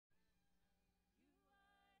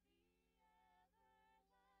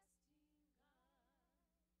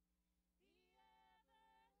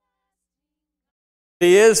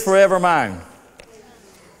He is forever mine.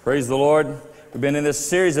 Praise the Lord. We've been in this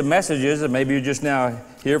series of messages, and maybe you're just now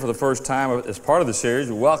here for the first time as part of the series.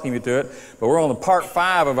 We welcome you to it. But we're on the part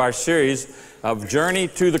 5 of our series of Journey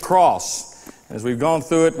to the Cross. As we've gone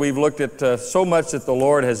through it, we've looked at so much that the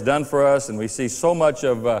Lord has done for us, and we see so much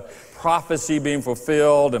of prophecy being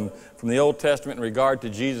fulfilled and from the Old Testament in regard to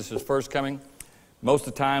Jesus' first coming. Most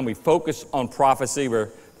of the time we focus on prophecy. We're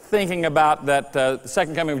thinking about that the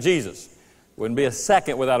second coming of Jesus. Wouldn't be a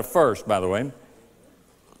second without a first, by the way.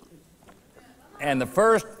 And the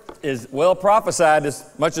first is well prophesied as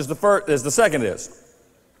much as the second is.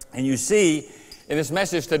 And you see in this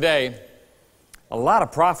message today a lot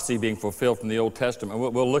of prophecy being fulfilled from the Old Testament.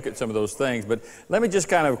 We'll look at some of those things, but let me just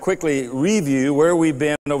kind of quickly review where we've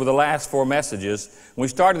been over the last 4 messages. When we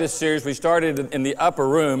started this series, we started in the upper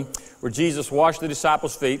room where Jesus washed the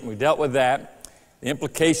disciples' feet, and we dealt with that, the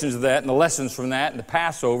implications of that, and the lessons from that, and the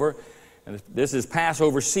Passover. And this is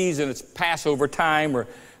Passover season. It's Passover time where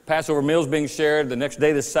Passover meals being shared. The next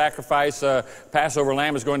day the sacrifice, Passover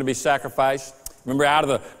lamb is going to be sacrificed. Remember, out of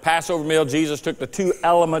the Passover meal, Jesus took the 2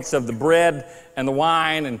 elements of the bread and the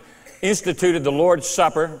wine and instituted the Lord's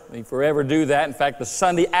Supper. He forever do that. In fact, the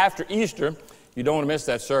Sunday after Easter, you don't want to miss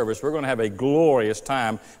that service. We're going to have a glorious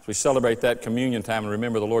time as we celebrate that communion time and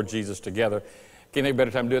remember the Lord Jesus together. Can't make a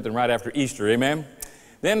better time to do it than right after Easter. Amen?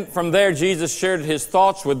 Then from there, Jesus shared his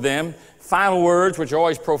thoughts with them. Final words, which are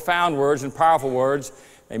always profound words and powerful words.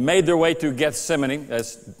 They made their way through Gethsemane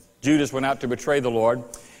as Judas went out to betray the Lord.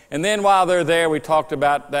 And then while they're there, we talked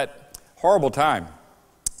about that horrible time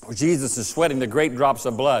where Jesus is sweating the great drops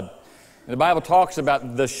of blood. And the Bible talks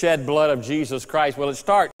about the shed blood of Jesus Christ. Well, it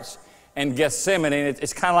starts in Gethsemane, and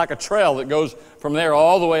it's kind of like a trail that goes from there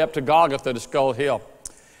all the way up to Golgotha to Skull Hill.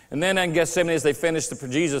 And then in Gethsemane, as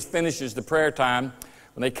Jesus finishes the prayer time,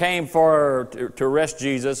 when they came to arrest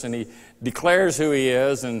Jesus, and he declares who he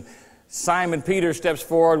is, and Simon Peter steps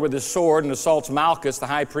forward with his sword and assaults Malchus, the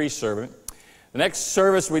high priest servant. The next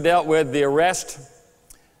service we dealt with the arrest,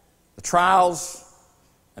 the trials,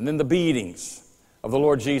 and then the beatings of the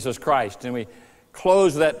Lord Jesus Christ. And we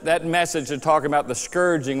closed that message and talking about the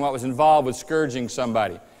scourging, what was involved with scourging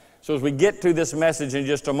somebody. So as we get to this message in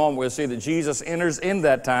just a moment, we'll see that Jesus enters in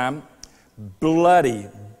that time bloody,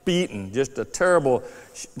 beaten, just a terrible,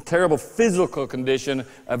 terrible physical condition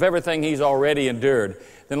of everything he's already endured.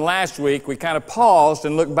 Then last week, we kind of paused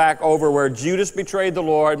and looked back over where Judas betrayed the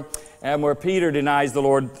Lord and where Peter denies the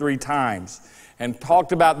Lord 3 times and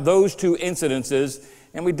talked about those 2 incidences.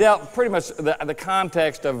 And we dealt pretty much the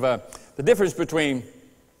context of the difference between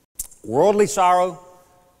worldly sorrow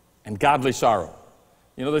and godly sorrow.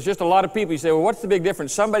 You know, there's just a lot of people, you say, well, what's the big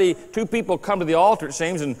difference? 2 people come to the altar, it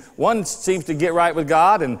seems, and one seems to get right with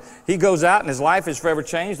God, and he goes out and his life is forever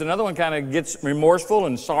changed. Another one kind of gets remorseful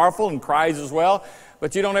and sorrowful and cries as well,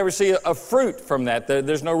 but you don't ever see a fruit from that.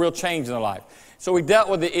 There's no real change in their life. So we dealt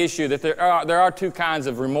with the issue that there are 2 kinds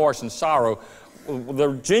of remorse and sorrow.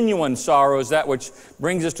 The genuine sorrow is that which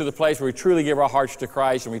brings us to the place where we truly give our hearts to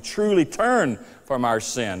Christ and we truly turn from our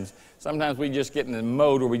sins. Sometimes we just get in the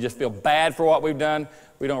mode where we just feel bad for what we've done.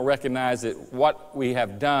 We don't recognize that what we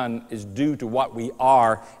have done is due to what we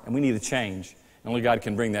are, and we need a change. Only God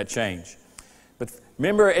can bring that change. But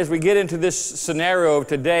remember, as we get into this scenario of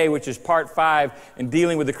today, which is part 5, in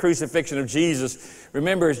dealing with the crucifixion of Jesus,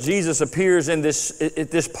 remember, as Jesus appears in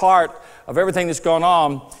this part of everything that's gone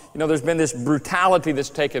on, you know, there's been this brutality that's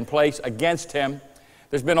taken place against him.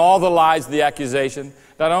 There's been all the lies, the accusation.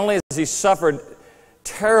 Not only has he suffered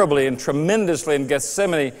terribly and tremendously in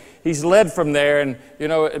Gethsemane, he's led from there, and you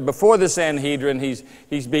know, before the Sanhedrin he's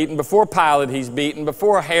beaten, before Pilate he's beaten,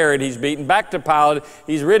 before Herod he's beaten, back to Pilate,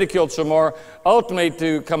 he's ridiculed some more, ultimately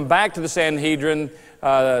to come back to the Sanhedrin,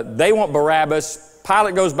 they want Barabbas,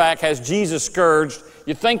 Pilate goes back, has Jesus scourged.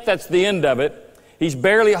 You think that's the end of it. He's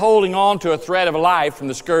barely holding on to a thread of life from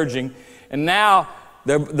the scourging, and now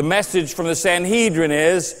the message from the Sanhedrin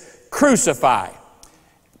is crucify,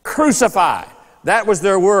 crucify. That was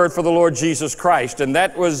their word for the Lord Jesus Christ, and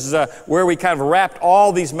that was where we kind of wrapped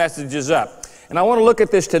all these messages up. And I want to look at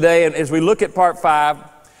this today, and as we look at part 5,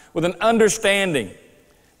 with an understanding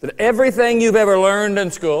that everything you've ever learned in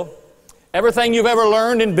school, everything you've ever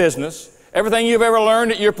learned in business, everything you've ever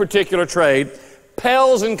learned at your particular trade,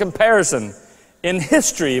 pales in comparison, in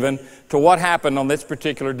history even, to what happened on this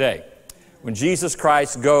particular day, when Jesus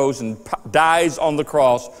Christ goes and dies on the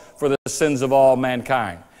cross for the sins of all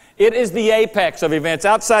mankind. It is the apex of events.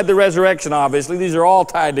 Outside the resurrection, obviously, these are all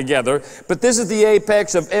tied together. But this is the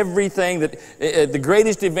apex of everything, the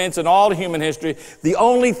greatest events in all human history. The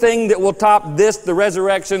only thing that will top this, the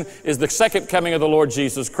resurrection, is the second coming of the Lord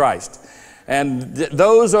Jesus Christ. And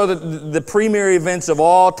those are the premier events of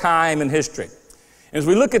all time in history. And as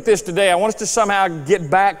we look at this today, I want us to somehow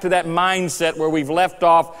get back to that mindset where we've left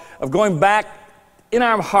off, of going back in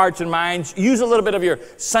our hearts and minds. Use a little bit of your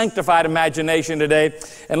sanctified imagination today,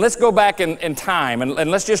 and let's go back in time,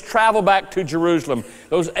 and let's just travel back to Jerusalem,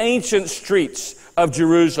 those ancient streets of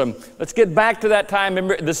Jerusalem. Let's get back to that time.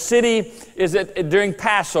 Remember, the city is during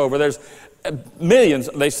Passover. There's millions,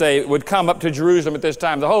 they say, would come up to Jerusalem at this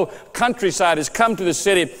time. The whole countryside has come to the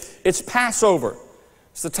city. It's Passover.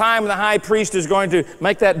 It's the time when the high priest is going to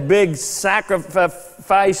make that big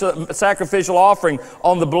sacrificial offering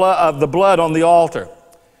on the blood on the altar.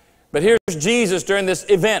 But here's Jesus during this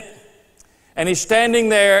event, and he's standing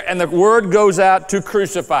there, and the word goes out to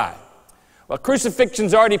crucify. Well,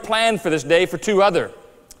 crucifixion's already planned for this day for two other.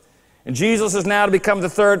 And Jesus is now to become the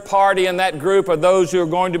third party in that group of those who are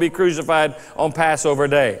going to be crucified on Passover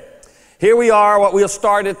Day. Here we are, what we'll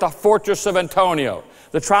start at the fortress of Antonia.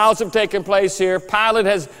 The trials have taken place here. Pilate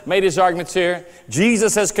has made his arguments here.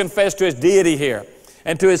 Jesus has confessed to his deity here,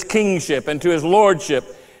 and to his kingship, and to his lordship,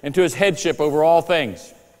 and to his headship over all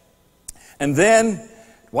things. And then,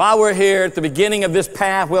 while we're here at the beginning of this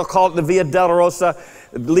path, we'll call it the Via Dolorosa,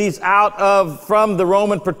 it leads from the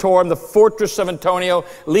Roman Praetorium, the fortress of Antonia,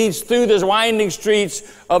 leads through the winding streets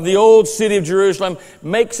of the old city of Jerusalem,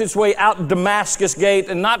 makes its way out Damascus Gate,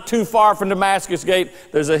 and not too far from Damascus Gate,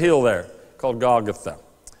 there's a hill there called Golgotha.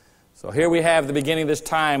 So here we have the beginning of this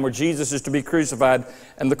time where Jesus is to be crucified,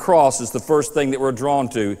 and the cross is the first thing that we're drawn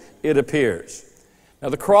to. It appears. Now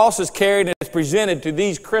the cross is carried and is presented to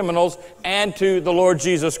these criminals and to the Lord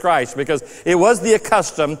Jesus Christ, because it was the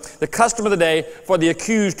custom of the day for the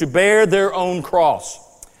accused to bear their own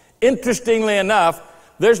cross. Interestingly enough,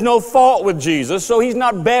 there's no fault with Jesus, so he's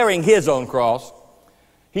not bearing his own cross.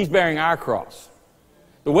 He's bearing our cross.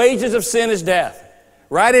 The wages of sin is death.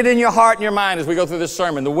 Write it in your heart and your mind as we go through this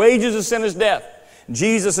sermon. The wages of sin is death.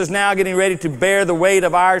 Jesus is now getting ready to bear the weight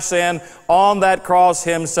of our sin on that cross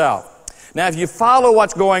himself. Now, if you follow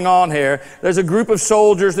what's going on here, there's a group of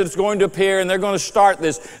soldiers that's going to appear, and they're going to start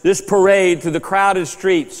this parade through the crowded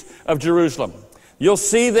streets of Jerusalem. You'll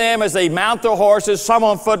see them as they mount their horses, some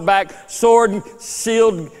on footback, sword,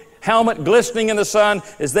 shield, helmet glistening in the sun,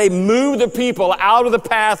 as they move the people out of the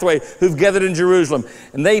pathway who've gathered in Jerusalem,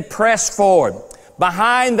 and they press forward.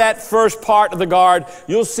 Behind that first part of the guard,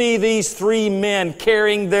 you'll see these three men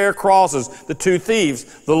carrying their crosses, the two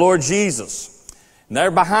thieves, the Lord Jesus. And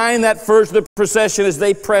they're behind that first of the procession as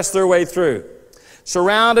they press their way through.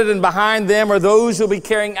 Surrounded and behind them are those who will be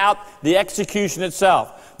carrying out the execution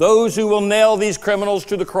itself. Those who will nail these criminals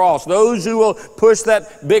to the cross. Those who will push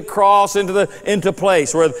that big cross into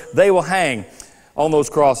place where they will hang on those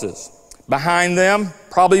crosses. Behind them,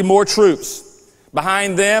 probably more troops.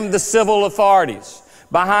 Behind them, the civil authorities.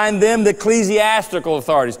 Behind them, the ecclesiastical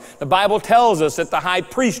authorities. The Bible tells us that the high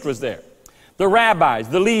priest was there. The rabbis,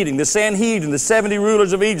 the leading, the Sanhedrin, the 70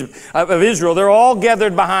 rulers of Israel, they're all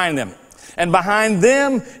gathered behind them. And behind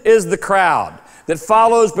them is the crowd that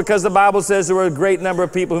follows, because the Bible says there were a great number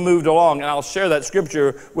of people who moved along. And I'll share that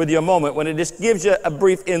scripture with you in a moment when it just gives you a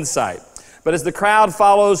brief insight. But as the crowd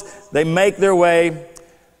follows, they make their way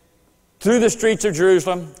through the streets of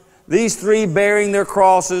Jerusalem. These three bearing their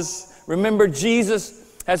crosses. Remember,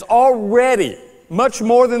 Jesus has already, much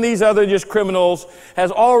more than these other just criminals,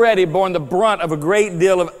 has already borne the brunt of a great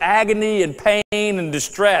deal of agony and pain and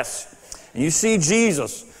distress. And you see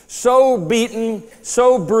Jesus so beaten,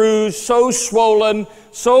 so bruised, so swollen,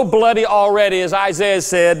 so bloody already, as Isaiah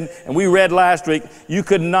said, and we read last week, you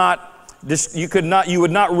would not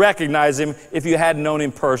recognize him if you hadn't known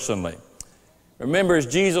him personally. Remember, as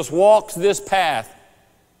Jesus walks this path,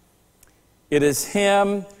 it is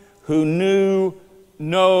him who knew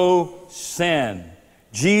no sin.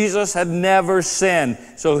 Jesus had never sinned.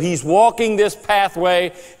 So he's walking this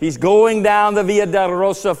pathway. He's going down the Via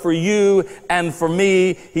Dolorosa for you and for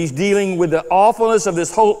me. He's dealing with the awfulness of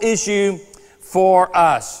this whole issue for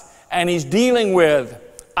us. And he's dealing with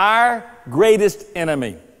our greatest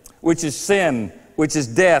enemy, which is sin, which is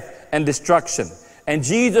death and destruction. And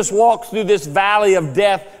Jesus walks through this valley of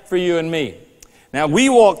death for you and me. Now, we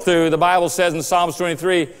walk through, the Bible says in Psalms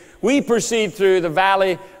 23, we proceed through the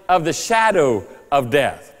valley of the shadow of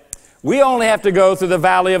death. We only have to go through the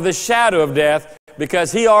valley of the shadow of death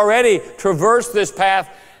because he already traversed this path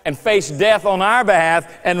and faced death on our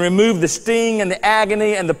behalf and removed the sting and the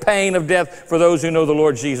agony and the pain of death for those who know the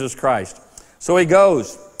Lord Jesus Christ. So he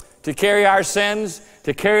goes to carry our sins,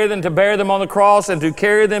 to carry them, to bear them on the cross, and to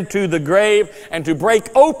carry them to the grave, and to break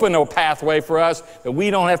open a pathway for us that we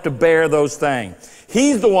don't have to bear those things.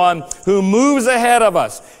 He's the one who moves ahead of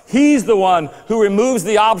us. He's the one who removes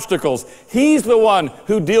the obstacles. He's the one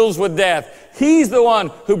who deals with death. He's the one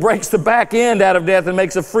who breaks the back end out of death and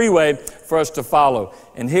makes a freeway for us to follow.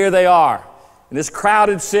 And here they are in this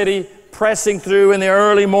crowded city, pressing through in the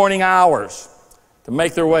early morning hours to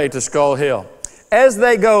make their way to Skull Hill. As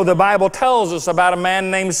they go, the Bible tells us about a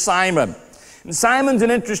man named Simon. And Simon's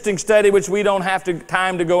an interesting study which we don't have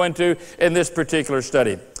time to go into in this particular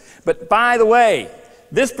study. But by the way,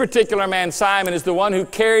 this particular man, Simon, is the one who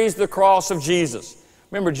carries the cross of Jesus.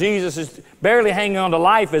 Remember, Jesus is barely hanging on to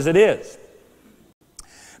life as it is.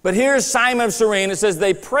 But here's Simon of Cyrene. It says,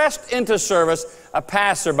 they pressed into service a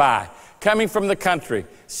passerby coming from the country,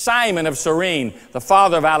 Simon of Cyrene, the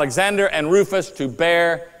father of Alexander and Rufus, to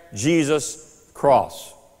bear Jesus'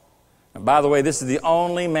 cross. And by the way, this is the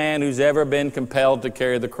only man who's ever been compelled to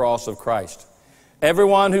carry the cross of Christ.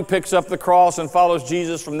 Everyone who picks up the cross and follows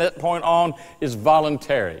Jesus from that point on is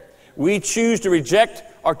voluntary. We choose to reject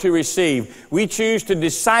or to receive. We choose to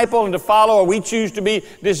disciple and to follow, or we choose to be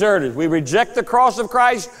deserters. We reject the cross of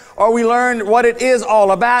Christ, or we learn what it is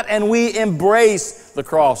all about, and we embrace the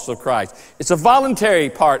cross of Christ. It's a voluntary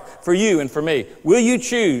part for you and for me. Will you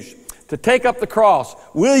choose to take up the cross?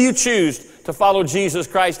 Will you choose to follow Jesus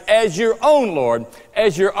Christ as your own Lord,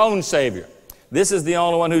 as your own Savior? This is the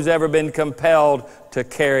only one who's ever been compelled to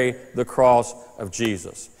carry the cross of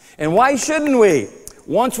Jesus. And why shouldn't we?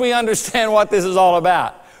 Once we understand what this is all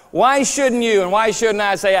about, why shouldn't you and why shouldn't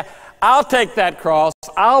I say, I'll take that cross,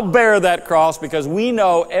 I'll bear that cross, because we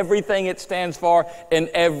know everything it stands for and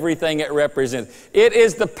everything it represents. It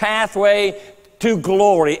is the pathway to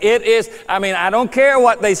glory. It is, I don't care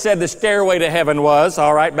what they said the stairway to heaven was,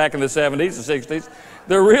 all right, back in the 70s, the 60s.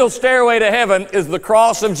 The real stairway to heaven is the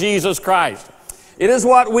cross of Jesus Christ. It is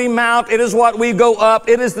what we mount. It is what we go up.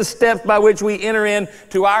 It is the steps by which we enter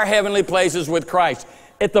into our heavenly places with Christ.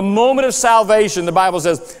 At the moment of salvation, the Bible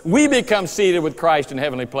says, we become seated with Christ in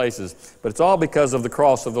heavenly places. But it's all because of the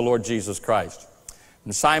cross of the Lord Jesus Christ.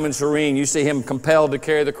 And Simon Cyrene, you see him compelled to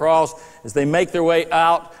carry the cross as they make their way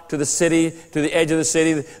out to the city, to the edge of the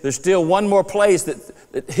city. There's still one more place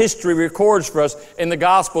that history records for us in the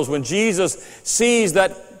Gospels when Jesus sees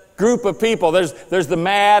that group of people. There's the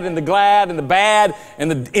mad and the glad and the bad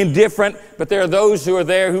and the indifferent, but there are those who are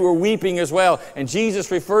there who are weeping as well. And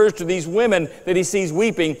Jesus refers to these women that he sees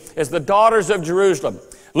weeping as the daughters of Jerusalem.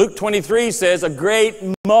 Luke 23 says a great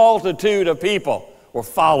multitude of people were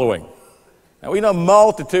following. Now we know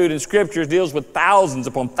multitude in Scripture deals with thousands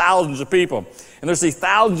upon thousands of people. And there's these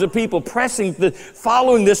thousands of people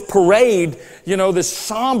following this parade, this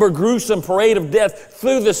somber, gruesome parade of death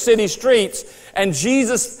through the city streets. And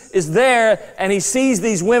Jesus is there, and he sees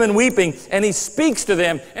these women weeping, and he speaks to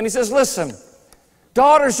them, and he says, listen,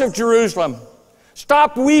 daughters of Jerusalem,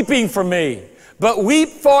 stop weeping for me, but weep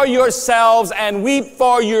for yourselves and weep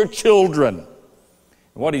for your children.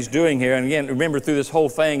 What he's doing here, and again, remember through this whole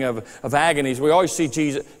thing of agonies, we always see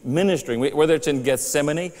Jesus ministering, whether it's in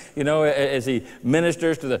Gethsemane, as he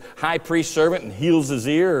ministers to the high priest servant and heals his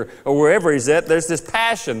ear, or wherever he's at, there's this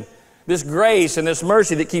passion, this grace, and this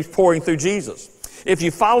mercy that keeps pouring through Jesus. If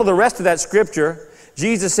you follow the rest of that scripture,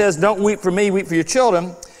 Jesus says, don't weep for me, weep for your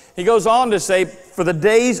children. He goes on to say, for the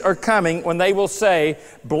days are coming when they will say,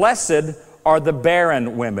 blessed are the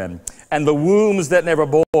barren women, and the wombs that never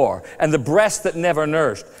bore, and the breasts that never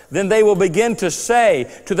nursed. Then they will begin to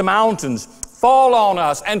say to the mountains, fall on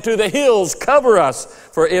us, and to the hills, cover us.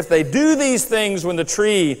 For if they do these things when the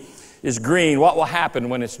tree is green, what will happen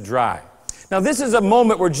when it's dry? Now this is a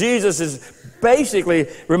moment where Jesus is basically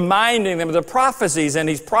reminding them of the prophecies, and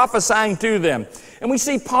he's prophesying to them. And we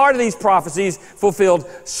see part of these prophecies fulfilled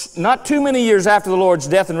not too many years after the Lord's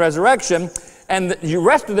death and resurrection, and the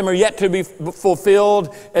rest of them are yet to be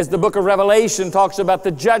fulfilled as the book of Revelation talks about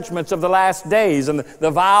the judgments of the last days and the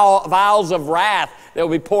vials of wrath that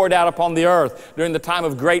will be poured out upon the earth during the time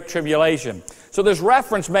of great tribulation. So there's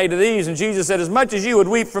reference made to these, and Jesus said, as much as you would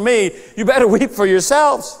weep for me, you better weep for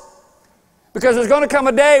yourselves. Because there's going to come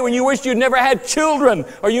a day when you wish you'd never had children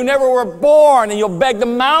or you never were born, and you'll beg the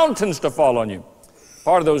mountains to fall on you.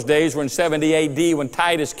 Part of those days were in 70 A.D. when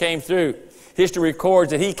Titus came through. History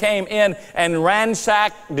records that he came in and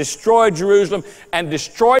ransacked, destroyed Jerusalem, and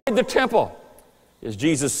destroyed the temple, as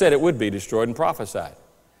Jesus said it would be destroyed and prophesied.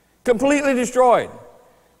 Completely destroyed.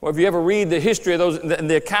 Well, if you ever read the history of those and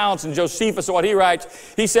the accounts, and Josephus, what he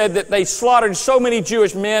writes, he said that they slaughtered so many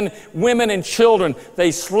Jewish men, women, and children.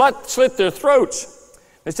 They slit their throats.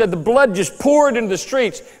 They said the blood just poured into the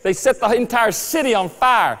streets. They set the entire city on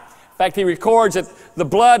fire. fact, he records that the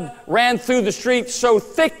blood ran through the streets so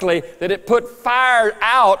thickly that it put fire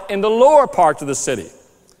out in the lower parts of the city.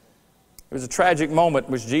 It was a tragic moment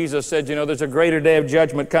which Jesus said, you know, there's a greater day of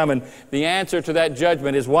judgment coming. The answer to that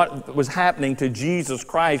judgment is what was happening to Jesus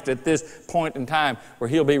Christ at this point in time where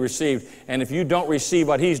he'll be received. And if you don't receive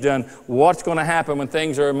what he's done, what's going to happen when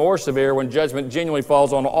things are more severe, when judgment genuinely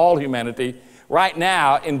falls on all humanity? Right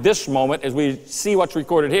now, in this moment, as we see what's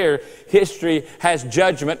recorded here, history has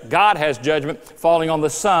judgment, God has judgment falling on the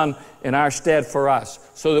Son in our stead for us,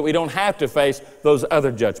 so that we don't have to face those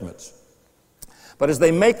other judgments. But as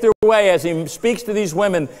they make their way, as he speaks to these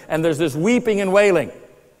women, and there's this weeping and wailing,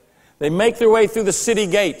 they make their way through the city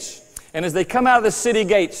gates. And as they come out of the city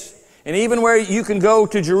gates, and even where you can go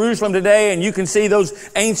to Jerusalem today and you can see those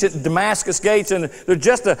ancient Damascus gates, and they're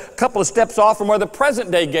just a couple of steps off from where the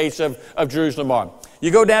present day gates of Jerusalem are.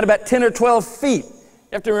 You go down about 10 or 12 feet.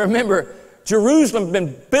 You have to remember, Jerusalem's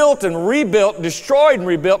been built and rebuilt, destroyed and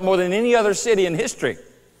rebuilt more than any other city in history.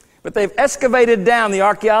 But they've excavated down, the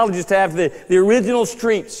archaeologists have, the original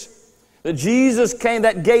streets that Jesus came,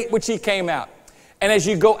 that gate which he came out. And as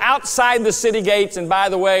you go outside the city gates, and by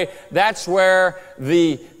the way, that's where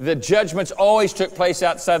the judgments always took place,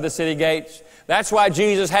 outside the city gates. That's why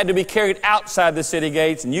Jesus had to be carried outside the city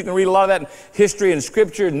gates. And you can read a lot of that in history and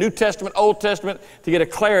Scripture, New Testament, Old Testament, to get a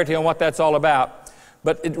clarity on what that's all about.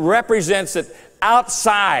 But it represents that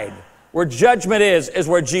outside, where judgment is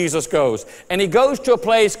where Jesus goes. And he goes to a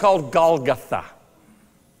place called Golgotha.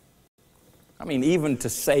 I mean, even to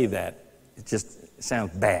say that, it just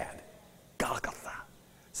sounds bad. Golgotha.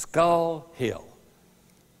 Skull Hill.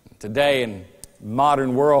 Today in the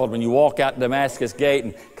modern world, when you walk out Damascus Gate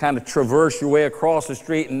and kind of traverse your way across the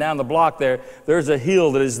street and down the block there's a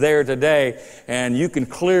hill that is there today, and you can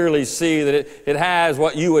clearly see that it has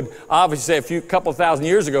what you would obviously say couple thousand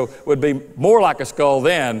years ago would be more like a skull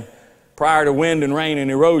then, prior to wind and rain and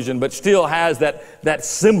erosion, but still has that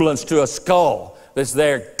semblance to a skull that's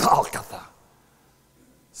there. Golgotha.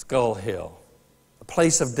 Skull Hill. A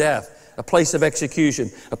place of death. A place of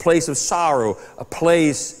execution, a place of sorrow, a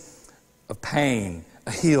place of pain.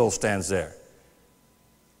 A hill stands there.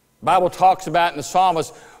 The Bible talks about in the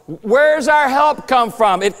psalmist, where's our help come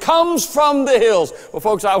from? It comes from the hills. Well,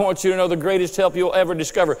 folks, I want you to know the greatest help you'll ever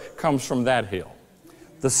discover comes from that hill.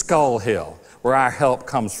 The Skull Hill, where our help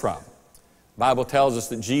comes from. The Bible tells us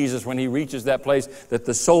that Jesus, when he reaches that place, that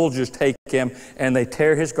the soldiers take him and they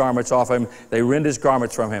tear his garments off him. They rend his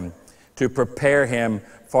garments from him to prepare him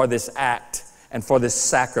for this act and for this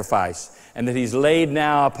sacrifice, and that he's laid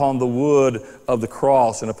now upon the wood of the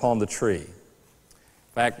cross and upon the tree.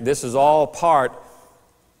 In fact, this is all part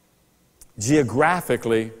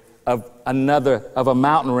geographically of a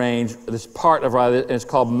mountain range. This part of it is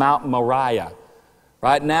called Mount Moriah.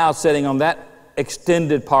 Right now, sitting on that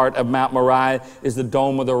extended part of Mount Moriah is the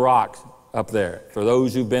Dome of the Rock up there, for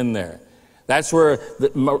those who've been there. That's where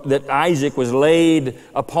that Isaac was laid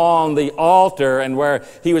upon the altar, and where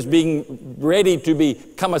he was being ready to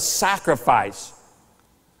become a sacrifice.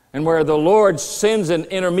 And where the Lord sends an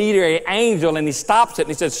intermediary angel, and he stops it, and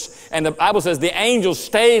he says, and the Bible says the angel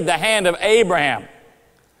stayed the hand of Abraham.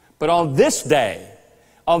 But on this day,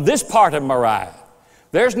 on this part of Moriah,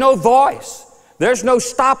 there's no voice. There's no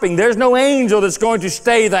stopping. There's no angel that's going to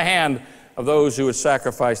stay the hand of those who would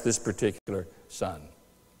sacrifice this particular son.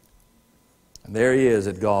 And there he is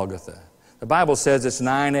at Golgotha. The Bible says it's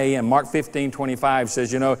 9 a.m. Mark 15:25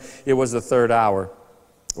 says, you know, it was the third hour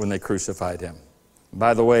when they crucified him.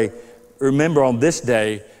 By the way, remember on this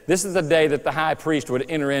day, this is the day that the high priest would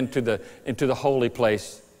enter into the holy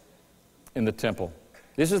place in the temple.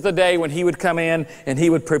 This is the day when he would come in and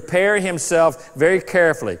he would prepare himself very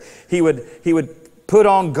carefully. He would put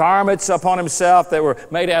on garments upon himself that were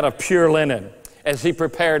made out of pure linen. As he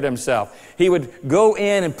prepared himself, he would go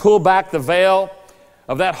in and pull back the veil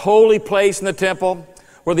of that holy place in the temple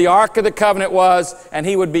where the Ark of the Covenant was, and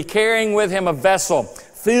he would be carrying with him a vessel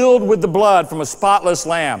filled with the blood from a spotless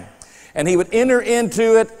lamb. And he would enter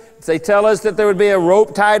into it. They tell us that there would be a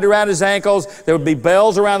rope tied around his ankles. There would be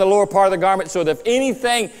bells around the lower part of the garment, so that if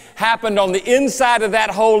anything happened on the inside of that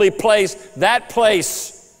holy place, that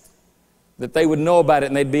they would know about it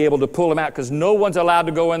and they'd be able to pull him out, because no one's allowed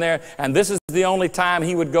to go in there. And this is the only time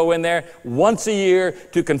he would go in there, once a year,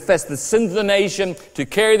 to confess the sins of the nation, to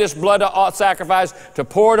carry this blood sacrifice, to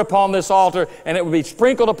pour it upon this altar, and it would be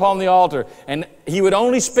sprinkled upon the altar. And he would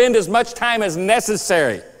only spend as much time as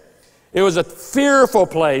necessary. It was a fearful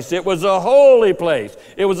place. It was a holy place.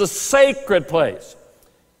 It was a sacred place.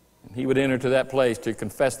 He would enter to that place to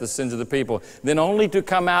confess the sins of the people, then only to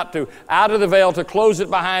come out of the veil, to close it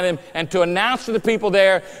behind him, and to announce to the people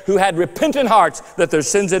there who had repentant hearts that their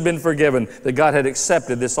sins had been forgiven, that God had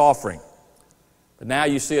accepted this offering. But now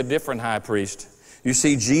you see a different high priest. You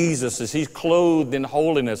see Jesus as he's clothed in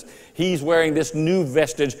holiness. He's wearing this new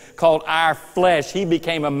vestige called our flesh. He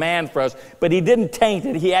became a man for us, but he didn't taint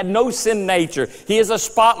it. He had no sin nature. He is a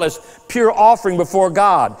spotless, pure offering before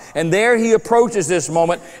God. And there he approaches this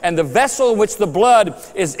moment, and the vessel in which the blood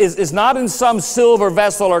is not in some silver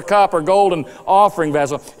vessel or cup or golden offering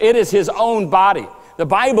vessel. It is his own body. The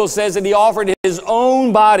Bible says that he offered his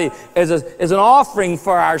own body as an offering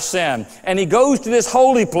for our sin. And he goes to this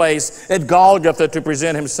holy place at Golgotha to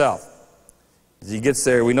present himself. As he gets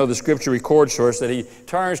there, we know the Scripture records for us that he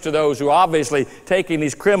turns to those who obviously taking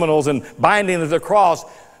these criminals and binding them to the cross.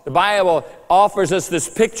 The Bible offers us this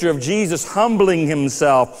picture of Jesus humbling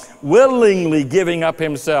himself, willingly giving up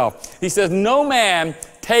himself. He says, "No man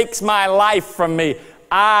takes my life from me.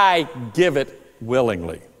 I give it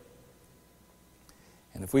willingly."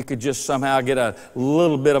 And if we could just somehow get a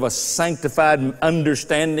little bit of a sanctified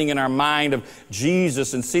understanding in our mind of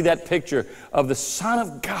Jesus and see that picture of the Son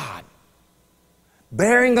of God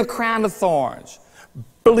bearing a crown of thorns,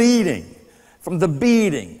 bleeding from the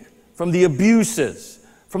beating, from the abuses,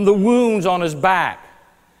 from the wounds on his back,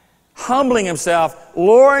 humbling himself,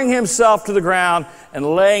 lowering himself to the ground,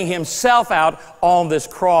 and laying himself out on this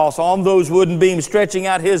cross, on those wooden beams, stretching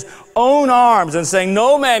out his own arms and saying,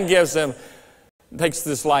 "No man takes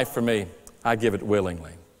this life from me, I give it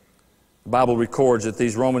willingly." The Bible records that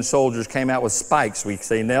these Roman soldiers came out with spikes. We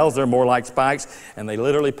say nails, they're more like spikes, and they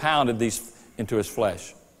literally pounded these into his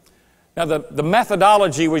flesh. Now, the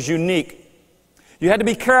methodology was unique. You had to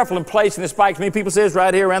be careful in placing the spikes. Many people say it's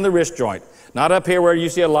right here around the wrist joint, not up here where you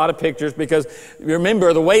see a lot of pictures, because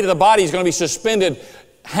remember, the weight of the body is going to be suspended,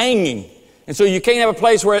 hanging. And so you can't have a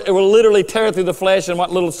place where it will literally tear through the flesh and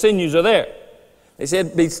what little sinews are there. They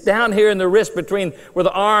said it's down here in the wrist, between where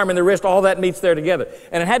the arm and the wrist, all that meets there together.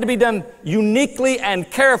 And it had to be done uniquely and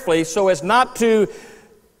carefully so as not to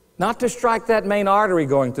strike that main artery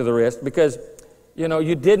going through the wrist, because,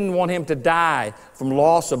 you didn't want him to die from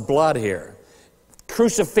loss of blood here.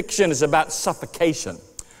 Crucifixion is about suffocation.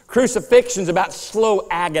 Crucifixion is about slow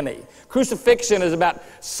agony. Crucifixion is about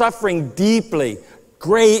suffering deeply,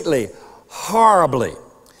 greatly, horribly.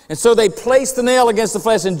 And so they placed the nail against the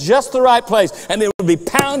flesh in just the right place, and it would be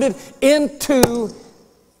pounded into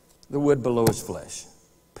the wood below his flesh,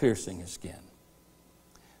 piercing his skin.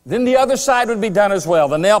 Then the other side would be done as well.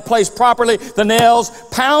 The nail placed properly, the nails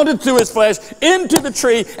pounded through his flesh, into the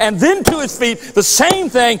tree, and then to his feet, the same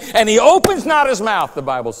thing, and he opens not his mouth, the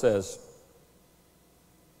Bible says.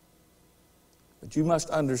 But you must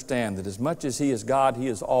understand that as much as he is God, he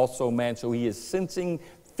is also man, so he is sensing,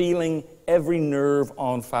 feeling every nerve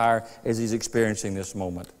on fire as he's experiencing this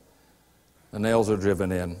moment. The nails are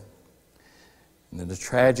driven in. And then the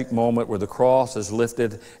tragic moment where the cross is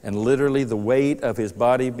lifted and literally the weight of his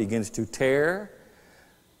body begins to tear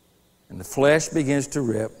and the flesh begins to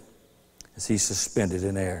rip as he's suspended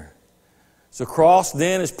in air. So the cross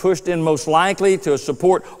then is pushed in most likely to a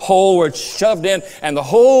support hole where it's shoved in, and the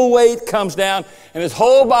whole weight comes down, and his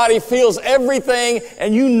whole body feels everything,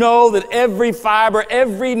 and you know that every fiber,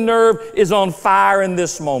 every nerve is on fire in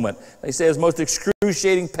this moment. They say it's the most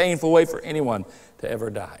excruciating, painful way for anyone to ever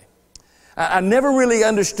die. I never really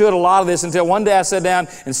understood a lot of this until one day I sat down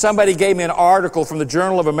and somebody gave me an article from the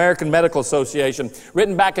Journal of American Medical Association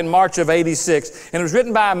written back in March of '86. And it was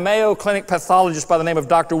written by a Mayo Clinic pathologist by the name of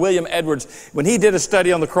Dr. William Edwards when he did a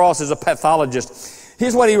study on the cross as a pathologist.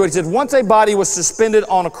 Here's what he wrote. He said, once a body was suspended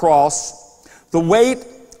on a cross, the weight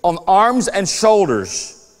on arms and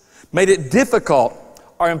shoulders made it difficult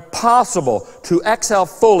or impossible to exhale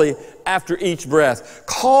fully after each breath,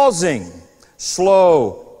 causing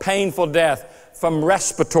slow, painful death from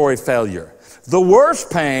respiratory failure. The worst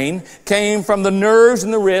pain came from the nerves in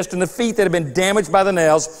the wrist and the feet that had been damaged by the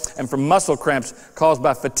nails, and from muscle cramps caused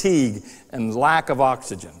by fatigue and lack of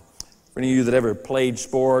oxygen. For any of you that ever played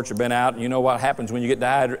sports or been out, you know what happens when you get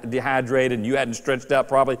dehydrated and you hadn't stretched out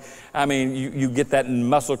properly. I mean, you get that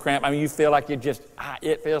muscle cramp. I mean, you feel like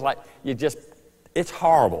it feels like it's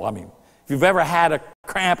horrible. I mean, if you've ever had a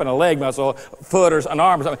cramp in a leg muscle, foot, or an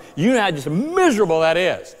arm or something, you know how just miserable that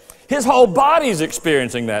is. His whole body's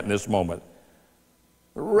experiencing that in this moment.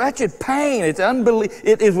 Wretched pain. It's unbelievable.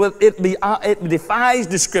 It defies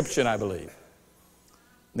description, I believe.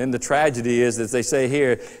 Then the tragedy is, as they say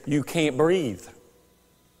here, you can't breathe.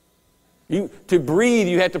 To breathe,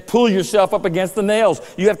 you have to pull yourself up against the nails.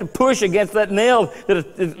 You have to push against that nail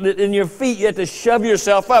that in your feet. You have to shove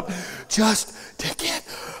yourself up just to get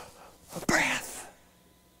a breath.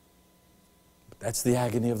 That's the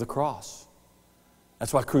agony of the cross.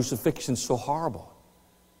 That's why crucifixion is so horrible.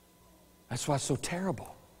 That's why it's so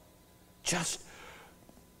terrible. Just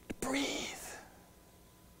breathe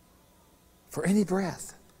for any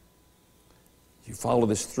breath. You follow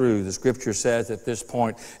this through. The scripture says at this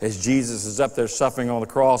point, as Jesus is up there suffering on the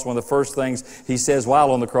cross, one of the first things he says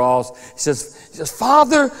while on the cross, he says,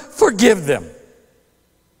 Father, forgive them.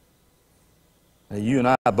 Now, you and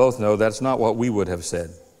I both know that's not what we would have said.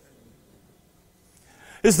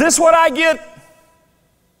 Is this what I get?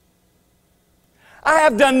 I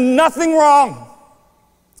have done nothing wrong.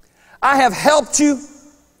 I have helped you.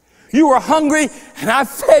 You were hungry and I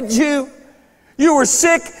fed you. You were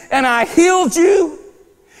sick and I healed you.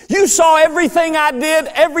 You saw everything I did,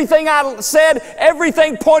 everything I said,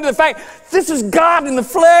 everything pointed to the fact this is God in the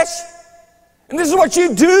flesh. And this is what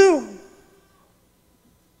you do.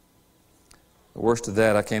 The worst of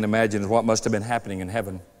that, I can't imagine, is what must have been happening in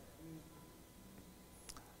heaven.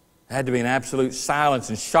 There had to be an absolute silence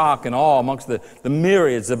and shock and awe amongst the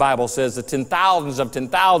myriads, the Bible says, the 10,000s of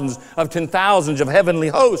 10,000s of 10,000s of heavenly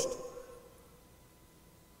hosts.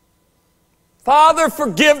 Father,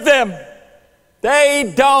 forgive them.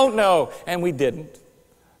 They don't know. And we didn't.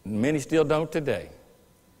 Many still don't today.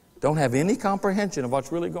 Don't have any comprehension of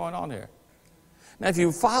what's really going on here. Now, if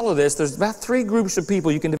you follow this, there's about 3 groups of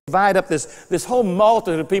people. You can divide up this whole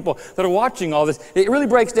multitude of people that are watching all this. It really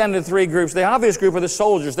breaks down into 3 groups. The obvious group are the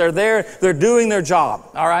soldiers. They're there. They're doing their job.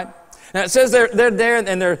 All right? Now, it says they're there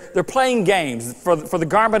and they're playing games for the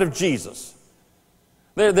garment of Jesus.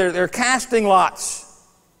 They're casting lots.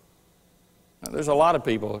 Now, there's a lot of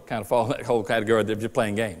people that kind of fall in that whole category. They're just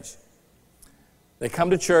playing games. They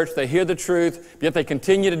come to church. They hear the truth. Yet they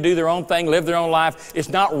continue to do their own thing, live their own life. It's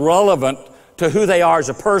not relevant to who they are as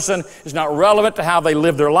a person. It's not relevant to how they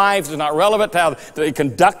live their lives. It's not relevant to how they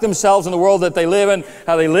conduct themselves in the world that they live in,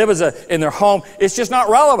 how they live in their home. It's just not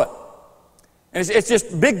relevant. And it's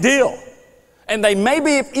just a big deal. And they may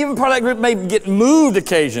be, even part of that group may get moved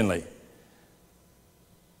occasionally.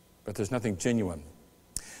 But there's nothing genuine.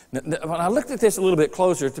 Now, when I looked at this a little bit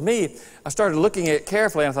closer, to me, I started looking at it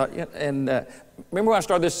carefully, and I thought, remember when I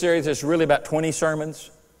started this series, it's really about 20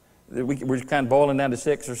 sermons? We're kind of boiling down to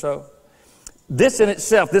 6 or so. This in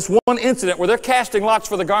itself, this one incident where they're casting lots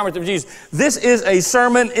for the garment of Jesus, this is a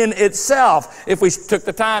sermon in itself if we took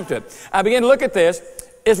the time to it. I began to look at this.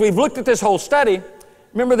 As we've looked at this whole study,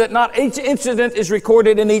 remember that not each incident is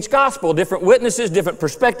recorded in each gospel. Different witnesses, different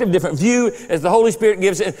perspective, different view as the Holy Spirit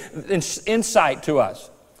gives insight to us.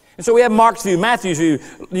 And so we have Mark's view, Matthew's view,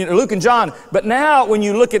 Luke and John. But now when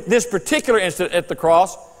you look at this particular incident at the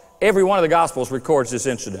cross, every one of the gospels records this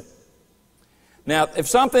incident. Now, if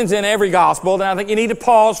something's in every gospel, then I think you need to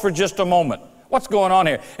pause for just a moment. What's going on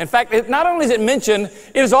here? In fact, not only is it mentioned,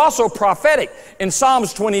 it is also prophetic. In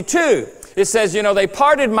Psalms 22, it says, they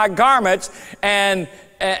parted my garments and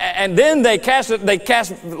then they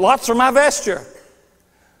cast lots for my vesture.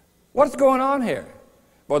 What's going on here?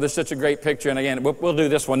 Boy, there's such a great picture. And again, we'll do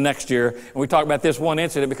this one next year. And we talk about this one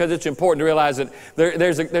incident because it's important to realize that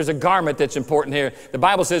there's a garment that's important here. The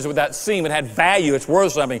Bible says with that seam, it had value. It's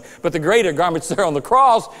worth something. But the greater garment there on the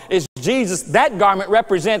cross is Jesus. That garment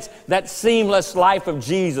represents that seamless life of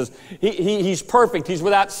Jesus. He's perfect. He's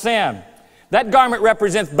without sin. That garment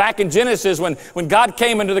represents back in Genesis when God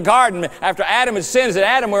came into the garden after Adam had sinned and said,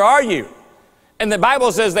 Adam, where are you? And the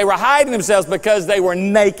Bible says they were hiding themselves because they were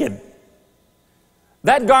naked.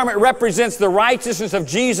 That garment represents the righteousness of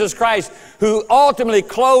Jesus Christ, who ultimately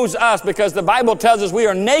clothes us, because the Bible tells us we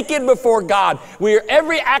are naked before God. We are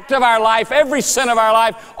every act of our life, every sin of our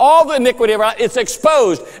life, all the iniquity of our life, it's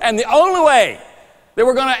exposed. And the only way that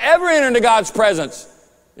we're going to ever enter into God's presence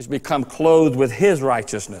is become clothed with His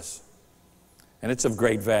righteousness. And it's of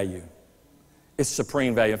great value. It's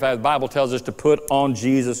supreme value. In fact, the Bible tells us to put on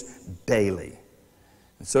Jesus daily.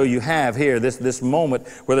 And so you have here this moment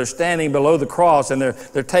where they're standing below the cross and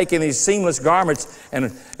they're taking these seamless garments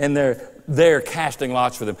and they're casting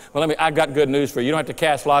lots for them. Well, I've got good news for you. You don't have to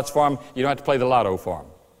cast lots for them. You don't have to play the lotto for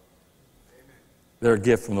them. They're a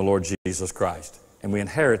gift from the Lord Jesus Christ. And we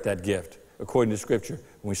inherit that gift, according to Scripture,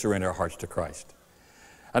 when we surrender our hearts to Christ.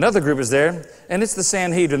 Another group is there, and it's the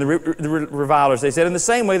Sanhedrin, the revilers. They said, in the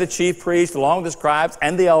same way the chief priests, along with the scribes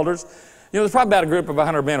and the elders, there's probably about a group of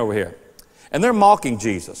 100 men over here. And they're mocking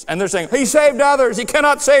Jesus. And they're saying, He saved others. He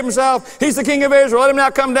cannot save Himself. He's the King of Israel. Let Him now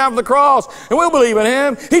come down from the cross. And we'll believe in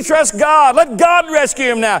Him. He trusts God. Let God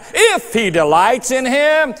rescue Him now, if He delights in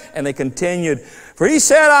Him. And they continued, for He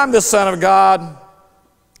said, I'm the Son of God.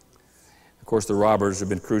 Of course, the robbers who had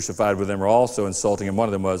been crucified with them were also insulting Him. One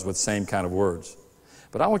of them was with the same kind of words.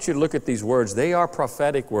 But I want you to look at these words. They are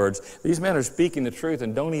prophetic words. These men are speaking the truth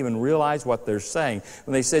and don't even realize what they're saying.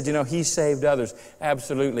 When they said, He saved others,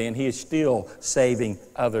 absolutely, and He is still saving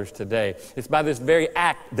others today. It's by this very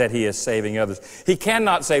act that He is saving others. He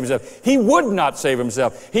cannot save Himself. He would not save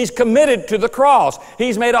Himself. He's committed to the cross.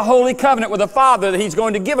 He's made a holy covenant with the Father that He's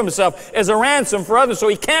going to give Himself as a ransom for others, so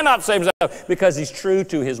He cannot save Himself because He's true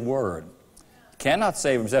to His word. He cannot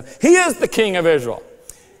save Himself. He is the King of Israel.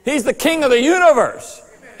 He's the King of the universe.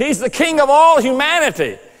 He's the King of all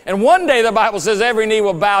humanity. And one day the Bible says every knee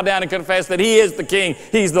will bow down and confess that He is the King.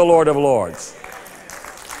 He's the Lord of Lords.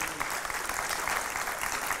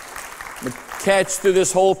 But catch through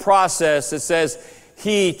this whole process, it says,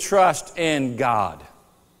 He trusts in God.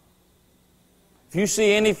 If you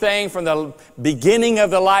see anything from the beginning of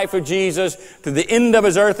the life of Jesus to the end of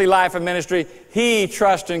His earthly life and ministry, He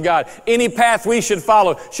trusts in God. Any path we should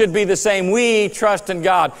follow should be the same. We trust in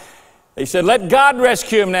God. He said, let God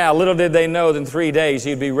rescue him now. Little did they know that in 3 days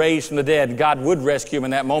he'd be raised from the dead. And God would rescue him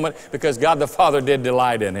in that moment because God the Father did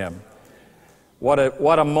delight in him. What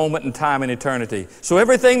a moment in time and eternity. So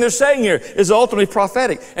everything they're saying here is ultimately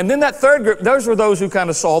prophetic. And then that third group, those were those who kind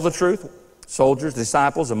of saw the truth. Soldiers,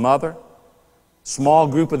 disciples, a mother, small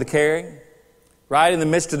group of the caring. Right in the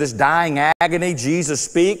midst of this dying agony, Jesus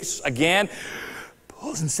speaks again,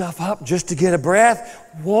 pulls himself up just to get a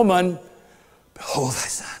breath. Woman, behold thy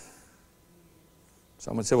son.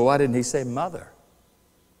 Someone said, well, why didn't He say mother?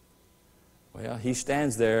 Well, He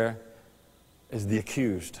stands there as the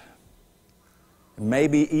accused. And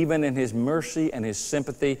maybe even in His mercy and His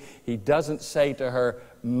sympathy, He doesn't say to her,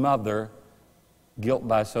 mother, guilt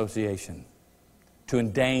by association, to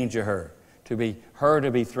endanger her, to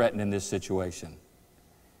be threatened in this situation.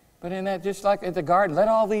 But in that, just like at the garden, let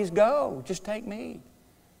all these go. Just take me.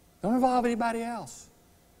 Don't involve anybody else.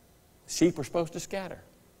 Sheep are supposed to scatter.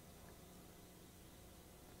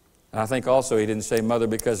 And I think also He didn't say mother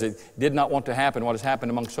because it did not want to happen what has happened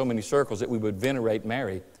among so many circles that we would venerate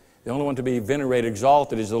Mary. The only one to be venerated,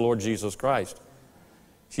 exalted is the Lord Jesus Christ.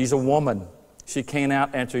 She's a woman. She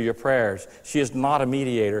cannot answer your prayers. She is not a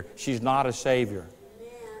mediator. She's not a Savior.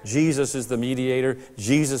 Amen. Jesus is the mediator.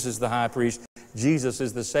 Jesus is the high priest. Jesus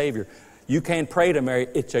is the Savior. You can't pray to Mary.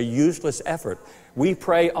 It's a useless effort. We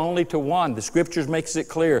pray only to one. The Scriptures makes it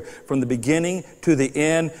clear. From the beginning to the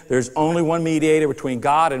end, there's only one mediator between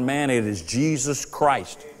God and man. It is Jesus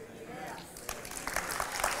Christ.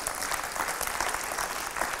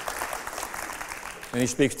 And He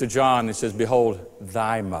speaks to John and He says, behold,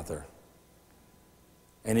 thy mother.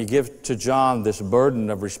 And He gives to John this burden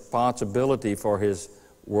of responsibility for his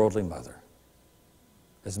worldly mother.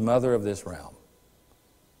 As mother of this realm.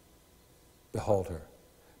 Behold her.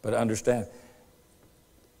 But understand,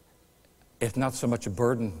 it's not so much a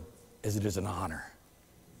burden as it is an honor.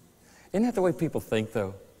 Isn't that the way people think,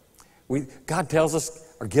 though? God tells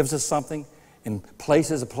us or gives us something and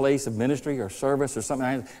places a place of ministry or service or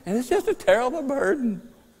something, and it's just a terrible burden.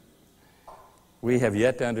 We have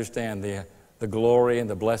yet to understand the glory and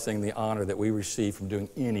the blessing, the honor that we receive from doing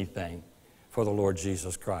anything for the Lord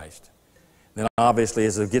Jesus Christ. Then obviously,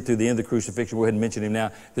 as we get through the end of the crucifixion, we'll go ahead and mention him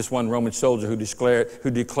now. This one Roman soldier who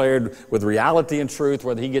declared with reality and truth,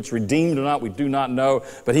 whether he gets redeemed or not, we do not know.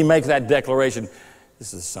 But he makes that declaration,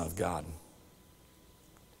 this is the Son of God.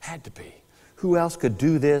 Had to be. Who else could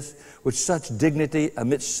do this with such dignity,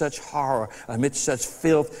 amidst such horror, amidst such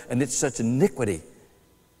filth, amidst such iniquity,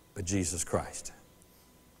 but Jesus Christ?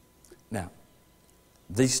 Now,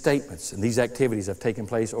 these statements and these activities have taken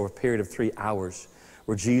place over a period of 3 hours,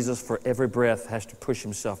 where Jesus, for every breath, has to push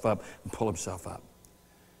himself up and pull himself up.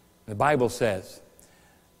 The Bible says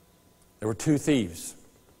there were 2 thieves,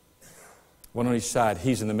 one on each side.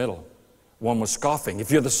 He's in the middle. One was scoffing, if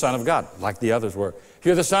you're the Son of God, like the others were. If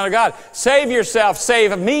you're the Son of God, save yourself,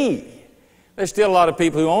 save me. There's still a lot of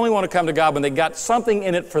people who only want to come to God when they got something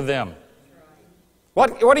in it for them.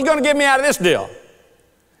 What are you going to give me out of this deal?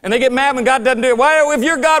 And they get mad when God doesn't do it. Why, if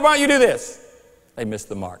you're God, why don't you do this? They miss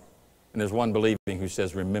the mark. And there's one believing who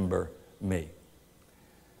says, remember me.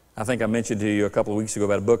 I think I mentioned to you a couple of weeks ago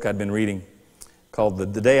about a book I'd been reading called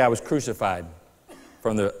The Day I Was Crucified,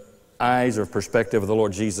 from the eyes or perspective of the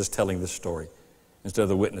Lord Jesus telling this story instead of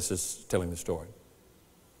the witnesses telling the story.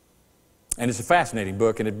 And it's a fascinating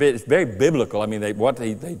book, and it's very biblical. I mean, what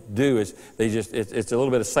they do is it's a little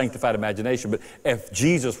bit of sanctified imagination, but if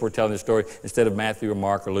Jesus were telling the story instead of Matthew or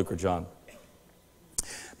Mark or Luke or John.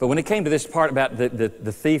 But when it came to this part about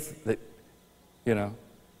the thief that,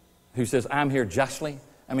 who says, I'm here justly,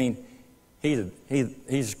 I mean, he's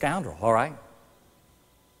a scoundrel, all right?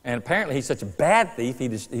 And apparently he's such a bad thief, he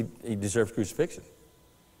deserves crucifixion,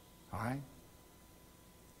 all right?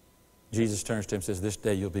 Jesus turns to him and says, this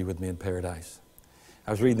day you'll be with me in paradise. I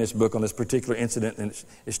was reading this book on this particular incident, and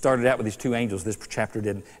it started out with these two angels, this chapter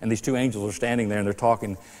did, and these two angels are standing there, and they're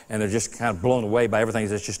talking, and they're just kind of blown away by everything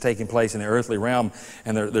that's just taking place in the earthly realm,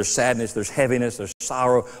 and there's sadness, there's heaviness, there's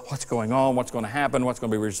sorrow. What's going on? What's going to happen? What's going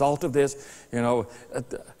to be a result of this? You know,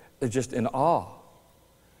 they're just in awe.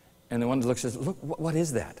 And the one looks and says, look, what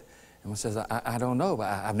is that? And one says, I don't know, but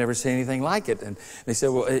I've never seen anything like it. And they said,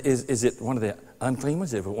 well, is it one of the unclean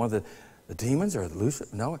ones? Is it one of the demons or the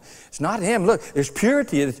Lucifer? No, it's not him. Look, there's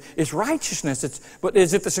purity, it's righteousness. But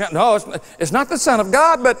is it the Son? No, it's not the Son of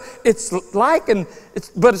God, but it's like,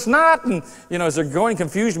 but it's not. And, you know, as they're going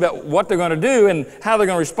confused about what they're going to do and how they're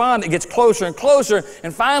going to respond, it gets closer and closer.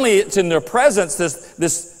 And finally, it's in their presence,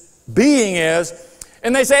 this being is,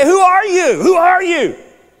 and they say, who are you? Who are you?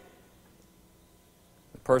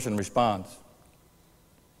 The person responds,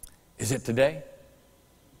 is it today?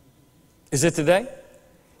 Is it today?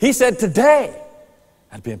 He said, today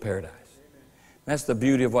I'd be in paradise. That's the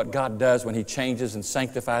beauty of what God does when He changes and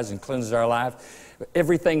sanctifies and cleanses our life.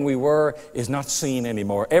 Everything we were is not seen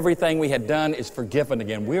anymore. Everything we had done is forgiven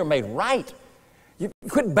again. We are made right. You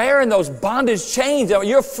quit bearing those bondage chains.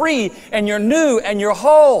 You're free and you're new and you're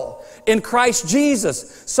whole in Christ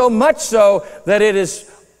Jesus. So much so that it is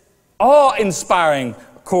awe-inspiring,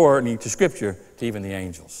 according to Scripture, to even the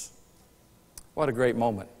angels. What a great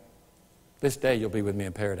moment. This day you'll be with me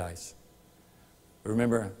in paradise.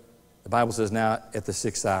 Remember, the Bible says now at the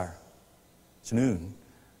 6th hour. It's noon.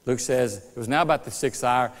 Luke says it was now about the 6th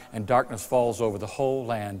hour, and darkness falls over the whole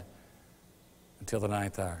land until the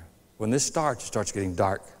 9th hour. When this starts, it starts getting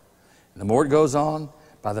dark. And the more it goes on,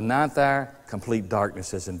 by the 9th hour, complete darkness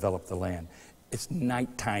has enveloped the land. It's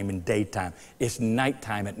nighttime in daytime. It's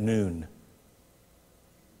nighttime at noon.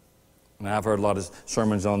 Now, I've heard a lot of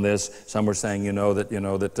sermons on this. Some were saying,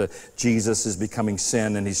 that Jesus is becoming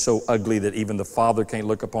sin, and He's so ugly that even the Father can't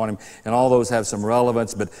look upon Him. And all those have some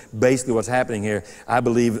relevance, but basically what's happening here, I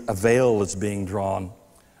believe a veil is being drawn.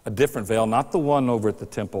 A different veil, not the one over at the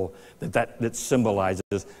temple that symbolizes,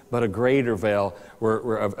 but a greater veil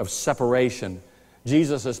of separation.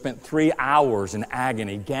 Jesus has spent 3 hours in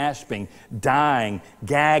agony, gasping, dying,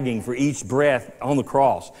 gagging for each breath on the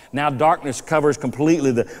cross. Now darkness covers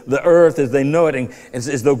completely the earth as they know it, and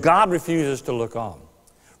as though God refuses to look on.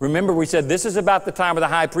 Remember, we said this is about the time where the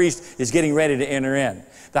high priest is getting ready to enter in.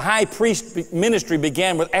 The high priest ministry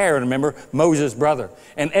began with Aaron, remember, Moses' brother.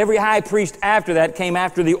 And every high priest after that came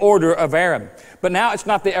after the order of Aaron. But now it's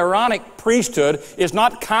not the Aaronic priesthood. It's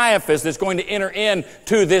not Caiaphas that's going to enter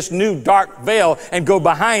into this new dark veil and go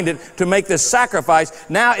behind it to make this sacrifice.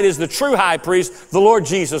 Now it is the true high priest, the Lord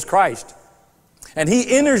Jesus Christ. And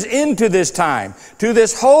He enters into this time, to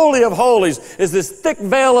this holy of holies, as this thick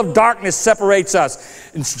veil of darkness separates us.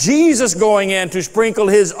 It's Jesus going in to sprinkle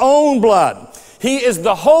His own blood. He is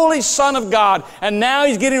the holy Son of God, and now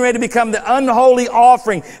He's getting ready to become the unholy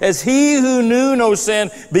offering as He who knew no sin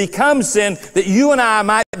becomes sin, that you and I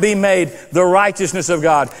might be made the righteousness of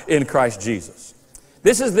God in Christ Jesus.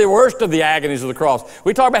 This is the worst of the agonies of the cross.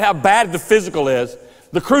 We talk about how bad the physical is,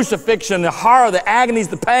 the crucifixion, the horror, the agonies,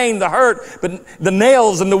 the pain, the hurt, but the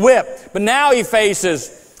nails and the whip. But now He faces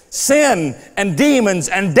sin and demons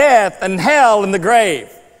and death and hell and the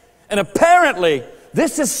grave. And apparently,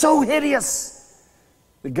 this is so hideous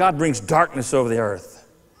that God brings darkness over the earth.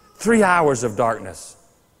 3 hours of darkness.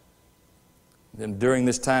 Then during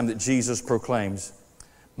this time that Jesus proclaims,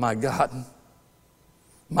 my God,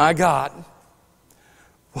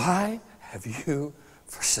 why have you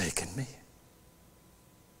forsaken me?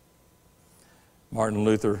 Martin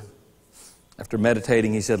Luther, after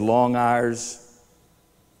meditating, he said, long hours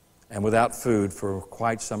and without food for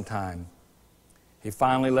quite some time, he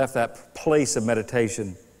finally left that place of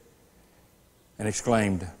meditation and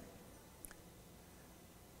exclaimed,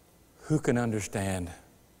 who can understand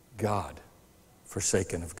God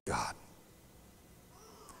forsaken of God?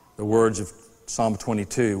 The words of Psalm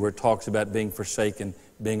 22, where it talks about being forsaken,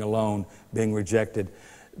 being alone, being rejected,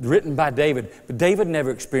 written by David. But David never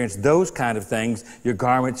experienced those kind of things. Your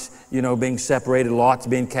garments, being separated, lots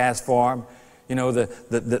being cast from,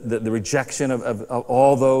 the rejection of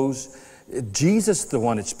all those. Jesus is the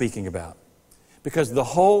one it's speaking about. Because the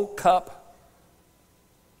whole cup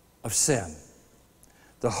of sin,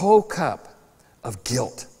 the whole cup of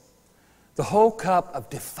guilt, the whole cup of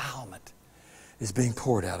defilement is being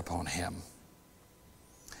poured out upon Him.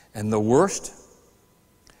 And the worst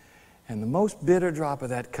and the most bitter drop of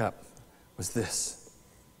that cup was this: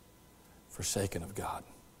 forsaken of God.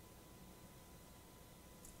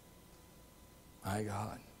 My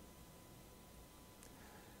God.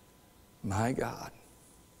 My God.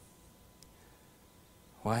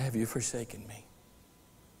 Why have you forsaken me?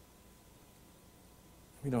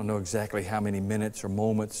 We don't know exactly how many minutes or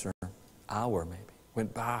moments or hour maybe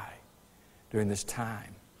went by during this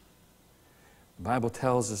time. The Bible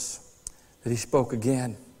tells us that he spoke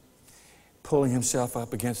again, pulling himself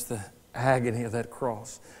up against the agony of that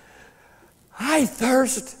cross. I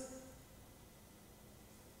thirst.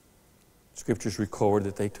 Scriptures record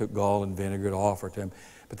that they took gall and vinegar to offer to him,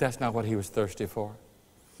 but that's not what he was thirsty for.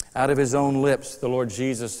 Out of his own lips, the Lord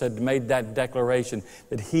Jesus made that declaration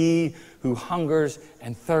that he who hungers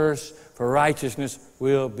and thirsts for righteousness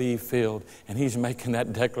will be filled. And he's making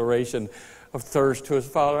that declaration of thirst to his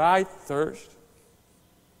Father. I thirst.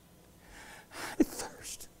 I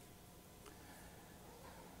thirst.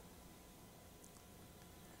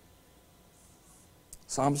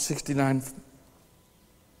 Psalm 69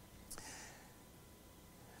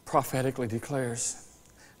 prophetically declares,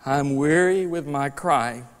 I'm weary with my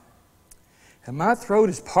crying, and my throat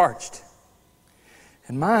is parched,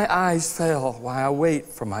 and my eyes fail while I wait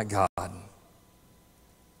for my God. I'm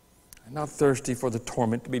not thirsty for the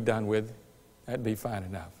torment to be done with. That'd be fine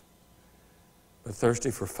enough. But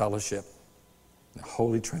thirsty for fellowship, the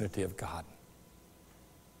Holy Trinity of God.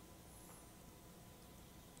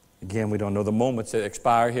 Again, we don't know the moments that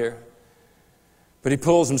expire here. But he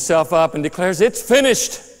pulls himself up and declares, it's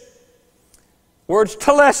finished. Words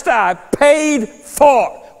telestai, paid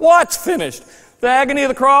for. What's finished? The agony of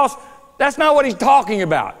the cross? That's not what he's talking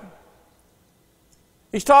about.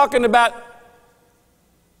 He's talking about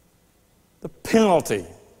the penalty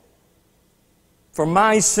for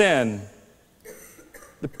my sin,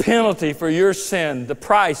 the penalty for your sin, the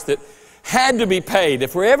price that had to be paid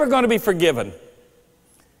if we're ever going to be forgiven.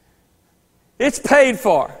 It's paid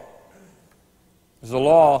for. There's a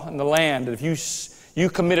law in the land that if you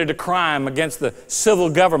committed a crime against the civil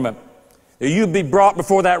government, you'd be brought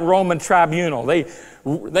before that Roman tribunal.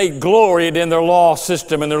 They gloried in their law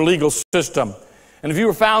system and their legal system. And if you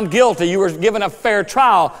were found guilty, you were given a fair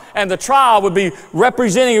trial, and the trial would be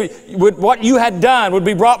representing what you had done would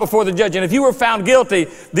be brought before the judge. And if you were found guilty,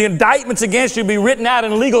 the indictments against you would be written out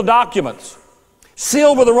in legal documents,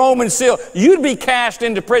 sealed with a Roman seal. You'd be cast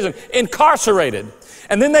into prison, incarcerated.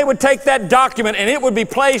 And then they would take that document and it would be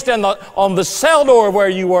placed on the cell door where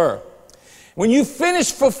you were. When you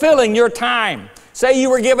finished fulfilling your time, say you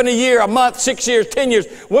were given a year, a month, 6 years, 10 years,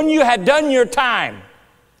 when you had done your time,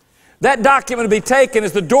 that document would be taken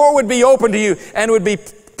as the door would be opened to you and it would be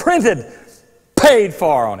printed, paid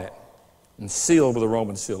for on it, and sealed with a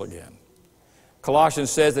Roman seal again.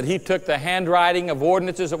 Colossians says that he took the handwriting of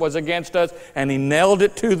ordinances that was against us and he nailed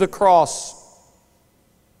it to the cross.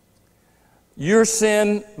 Your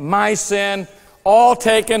sin, my sin, all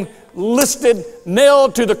taken, listed,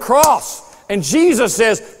 nailed to the cross. And Jesus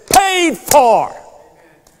says, paid for.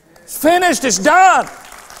 It's finished, it's done.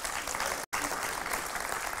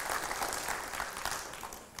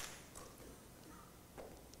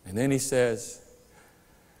 And then he says,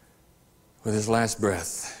 with his last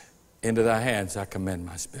breath, into thy hands I commend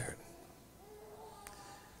my spirit.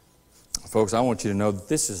 Folks, I want you to know that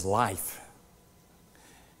this is life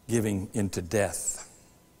giving into death.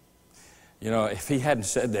 You know, if he hadn't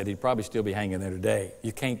said that, he'd probably still be hanging there today.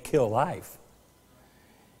 You can't kill life.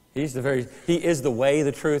 He is the way,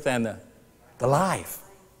 the truth, and the life.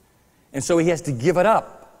 And so he has to give it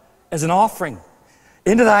up as an offering.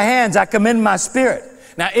 Into thy hands I commend my spirit.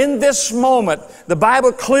 Now in this moment, the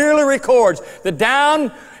Bible clearly records that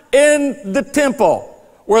down in the temple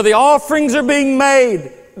where the offerings are being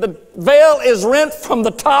made, the veil is rent from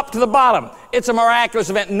the top to the bottom. It's a miraculous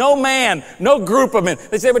event. No man, no group of men.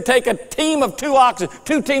 They say it would take a team of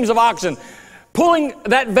two teams of oxen, pulling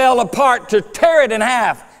that veil apart to tear it in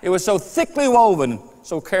half. It was so thickly woven,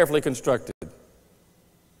 so carefully constructed. But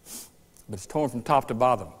it's torn from top to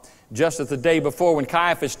bottom. Just as the day before when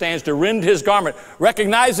Caiaphas stands to rend his garment,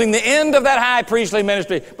 recognizing the end of that high priestly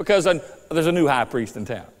ministry because there's a new high priest in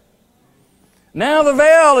town. Now the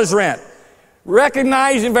veil is rent.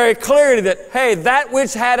 Recognizing very clearly that, hey, that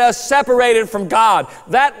which had us separated from God,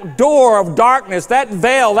 that door of darkness, that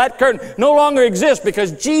veil, that curtain, no longer exists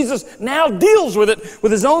because Jesus now deals with it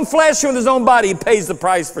with his own flesh and with his own body. He pays the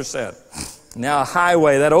price for sin. Now a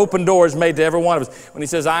highway, that open door is made to every one of us. When he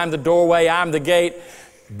says, I am the doorway, I am the gate,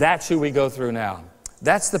 that's who we go through now.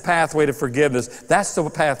 That's the pathway to forgiveness. That's the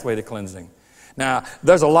pathway to cleansing. Now,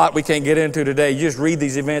 there's a lot we can't get into today. You just read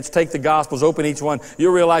these events, take the Gospels, open each one.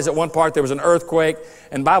 You'll realize at one part there was an earthquake,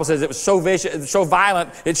 and the Bible says it was so vicious, so violent,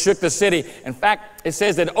 it shook the city. In fact, it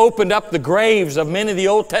says that it opened up the graves of many of the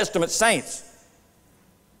Old Testament saints.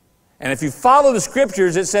 And if you follow the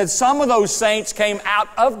Scriptures, it said some of those saints came out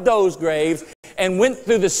of those graves and went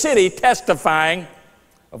through the city testifying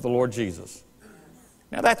of the Lord Jesus.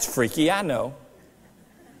 Now that's freaky, I know.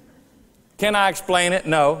 Can I explain it?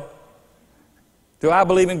 No. Do I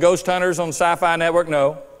believe in ghost hunters on Sci-Fi Network?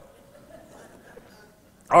 No.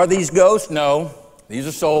 Are these ghosts? No. These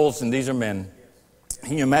are souls and these are men.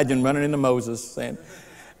 Can you imagine running into Moses saying,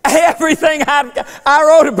 everything I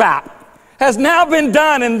wrote about has now been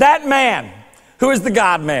done in that man who is the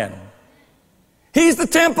God-man. He's the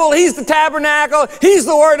temple, he's the tabernacle, he's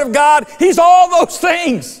the Word of God, he's all those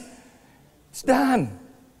things. It's done.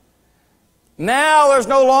 Now there's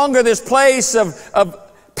no longer this place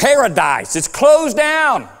of paradise. It's closed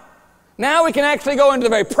down. Now we can actually go into the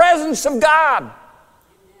very presence of God.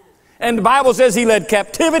 And the Bible says he led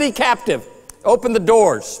captivity captive, opened the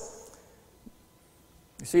doors.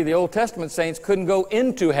 You see, the Old Testament saints couldn't go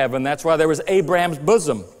into heaven. That's why there was Abraham's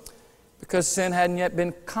bosom, because sin hadn't yet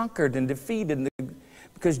been conquered and defeated,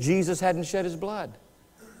 because Jesus hadn't shed his blood.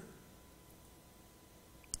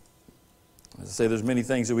 As I say, there's many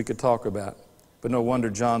things that we could talk about, but no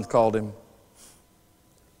wonder John called him,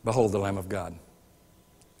 behold the Lamb of God,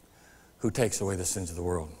 who takes away the sins of the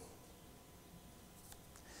world.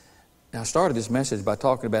 Now, I started this message by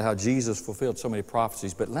talking about how Jesus fulfilled so many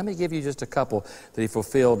prophecies, but let me give you just a couple that he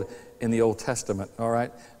fulfilled in the Old Testament, all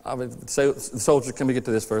right? So, the soldiers, let me get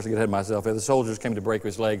to this first, I get ahead of myself. The soldiers came to break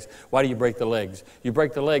his legs. Why do you break the legs? You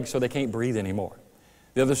break the legs so they can't breathe anymore.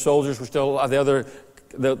 The other soldiers were still alive.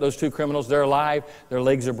 Those two criminals, they're alive. Their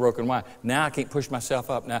legs are broken. Why? Now I can't push myself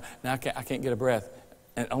up. Now I can't get a breath.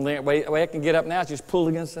 And the only way I can get up now is just pull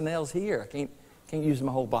against the nails here. I can't use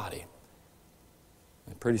my whole body.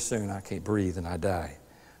 And pretty soon I can't breathe and I die.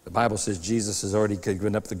 The Bible says Jesus has already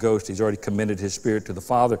given up the ghost. He's already committed his spirit to the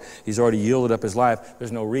Father. He's already yielded up his life.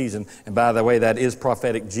 There's no reason. And by the way, that is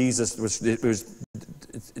prophetic. Jesus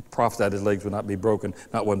it prophesied his legs would not be broken.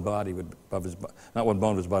 Not one bone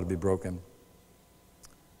of his body would be broken.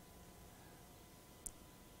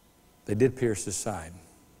 They did pierce his side.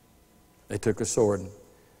 They took a sword.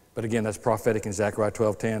 But again, that's prophetic in Zechariah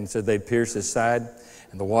 12:10. It said they'd pierce his side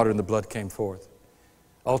and the water and the blood came forth.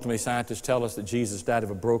 Ultimately, scientists tell us that Jesus died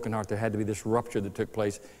of a broken heart. There had to be this rupture that took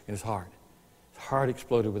place in his heart. His heart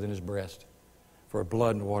exploded within his breast for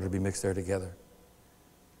blood and water to be mixed there together.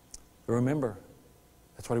 But remember,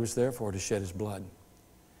 that's what he was there for, to shed his blood.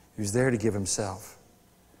 He was there to give himself.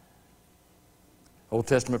 Old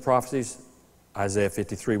Testament prophecies, Isaiah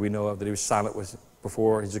 53 we know of, that he was silent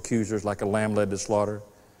before his accusers like a lamb led to slaughter.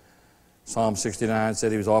 Psalm 69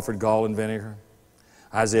 said he was offered gall and vinegar.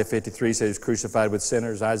 Isaiah 53 said he was crucified with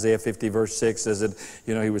sinners. Isaiah 50 verse 6 says that,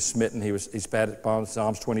 he was smitten, he spat upon.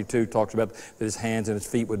 Psalms 22 talks about that his hands and his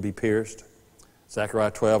feet would be pierced.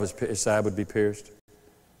 Zechariah 12, his side would be pierced.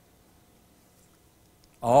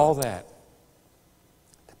 All that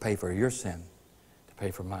to pay for your sin, to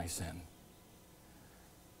pay for my sin.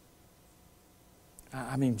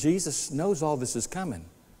 I mean, Jesus knows all this is coming.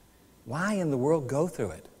 Why in the world go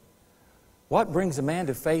through it? What brings a man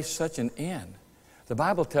to face such an end? The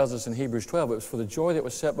Bible tells us in Hebrews 12, it was for the joy that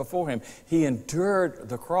was set before him. He endured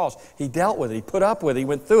the cross. He dealt with it. He put up with it. He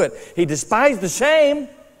went through it. He despised the shame,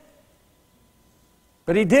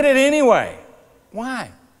 but he did it anyway. Why?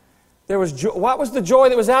 What was the joy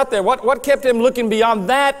that was out there? What kept him looking beyond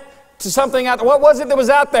that to something out there? What was it that was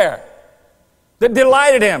out there that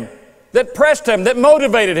delighted him, that pressed him, that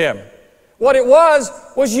motivated him? What it was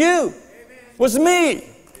you, was me.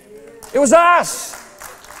 It was us.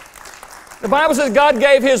 The Bible says God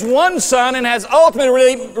gave his one son and has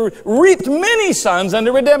ultimately reaped many sons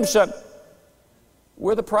unto redemption.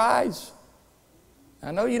 We're the prize.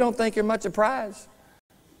 I know you don't think you're much a prize,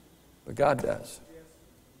 but God does.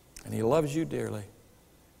 And he loves you dearly.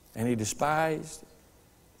 And he despised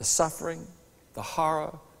the suffering, the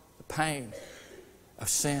horror, the pain of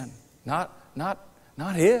sin. Not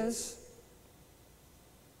his.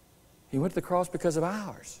 He went to the cross because of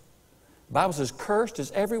ours. The Bible says, cursed is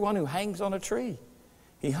everyone who hangs on a tree.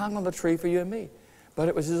 He hung on the tree for you and me. But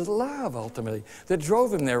it was his love, ultimately, that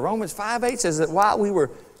drove him there. Romans 5:8 says that while we were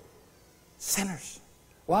sinners,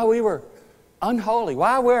 while we were unholy,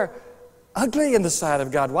 while we're ugly in the sight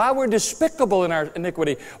of God, while we're despicable in our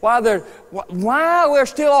iniquity, while we're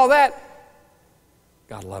still all that,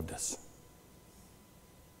 God loved us.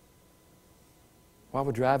 What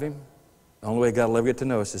would drive him? The only way God will ever get to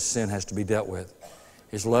know us is sin has to be dealt with.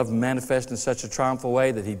 His love manifested in such a triumphal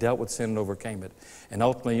way that he dealt with sin and overcame it. And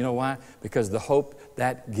ultimately, you know why? Because the hope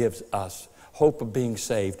that gives us, hope of being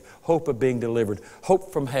saved, hope of being delivered,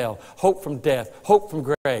 hope from hell, hope from death, hope from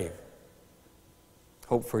grave,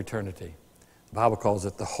 hope for eternity. The Bible calls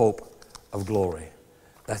it the hope of glory.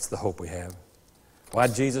 That's the hope we have. Why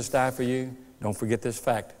did Jesus die for you? Don't forget this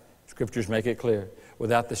fact. Scriptures make it clear.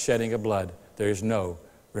 Without the shedding of blood, there is no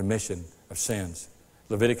remission of sins.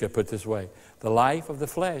 Leviticus put it this way, the life of the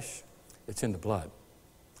flesh, it's in the blood.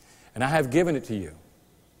 And I have given it to you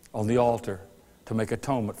on the altar to make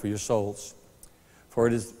atonement for your souls. For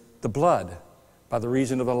it is the blood, by the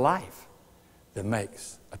reason of the life, that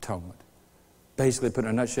makes atonement. Basically, put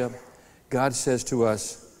in a nutshell, God says to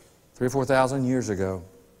us 3,000 or 4,000 years ago,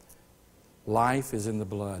 life is in the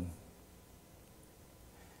blood.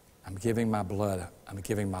 I'm giving my blood, I'm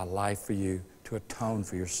giving my life for you to atone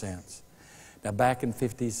for your sins. Now, back in the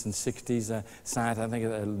 50s and 60s, scientists, I think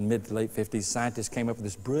in the mid to late 50s, scientists came up with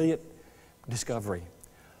this brilliant discovery.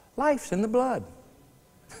 Life's in the blood.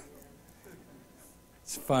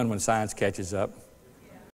 It's fun when science catches up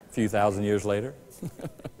a few thousand years later.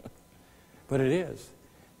 But it is.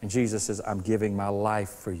 And Jesus says, I'm giving my life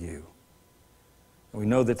for you. And we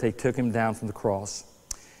know that they took him down from the cross.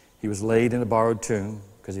 He was laid in a borrowed tomb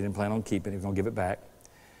because he didn't plan on keeping it. He was going to give it back.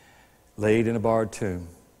 Laid in a borrowed tomb.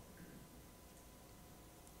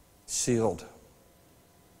 Sealed.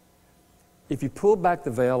 If you pull back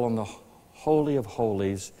the veil on the Holy of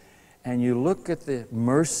Holies and you look at the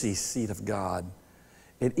mercy seat of God,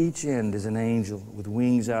 at each end is an angel with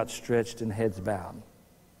wings outstretched and heads bowed.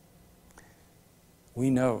 We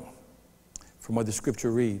know from what the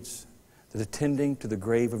Scripture reads that attending to the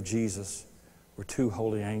grave of Jesus were two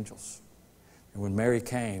holy angels. And when Mary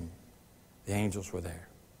came, the angels were there.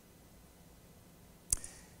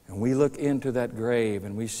 And we look into that grave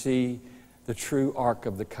and we see the true Ark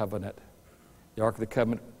of the Covenant. The Ark of the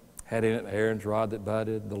Covenant had in it Aaron's rod that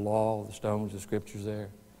budded, the law, the stones, the Scriptures there.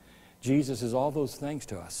 Jesus is all those things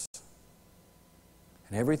to us.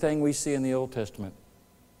 And everything we see in the Old Testament,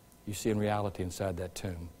 you see in reality inside that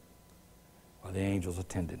tomb while the angels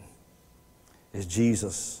attended. As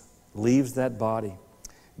Jesus leaves that body,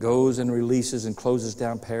 goes and releases and closes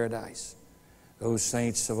down paradise, those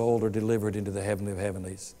saints of old are delivered into the heavenly of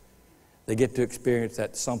heavenlies. They get to experience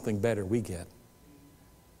that something better we get.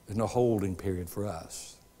 There's no holding period for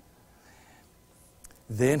us.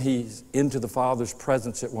 Then he's into the Father's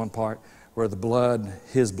presence at one part where the blood,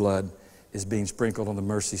 his blood, is being sprinkled on the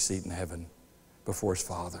mercy seat in heaven before his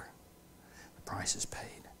Father. The price is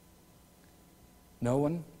paid. No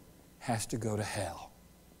one has to go to hell.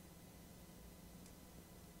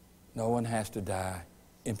 No one has to die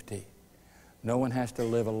empty. No one has to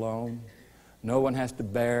live alone. No one has to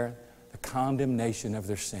bear the condemnation of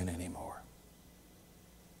their sin anymore.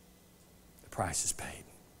 The price is paid.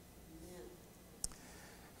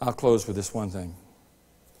 I'll close with this one thing.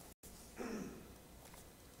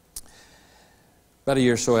 About a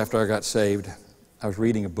year or so after I got saved, I was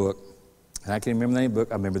reading a book. And I can't remember the name of the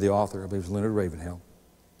book. I remember the author. I believe it was Leonard Ravenhill.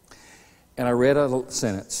 And I read a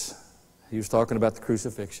sentence. He was talking about the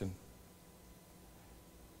crucifixion.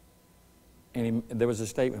 And there was a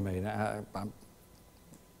statement made.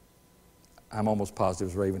 I'm almost positive it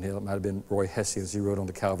was Ravenhill. It might have been Roy Hession as he wrote on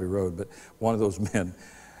the Calvary Road. But one of those men,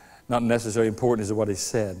 not necessarily important as what he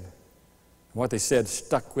said. And what they said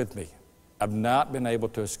stuck with me. I've not been able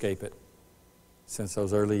to escape it since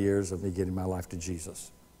those early years of me getting my life to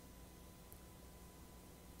Jesus.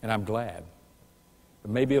 And I'm glad.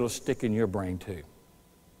 But maybe it'll stick in your brain too.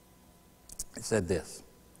 It said this,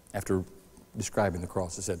 after describing the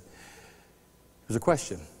cross. It said, there's a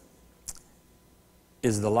question.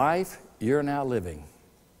 Is the life you're now living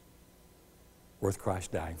worth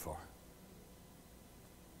Christ dying for?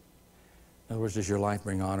 In other words, does your life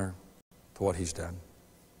bring honor to what he's done?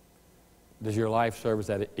 Does your life serve as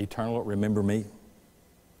that eternal remember me?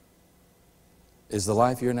 Is the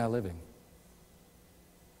life you're now living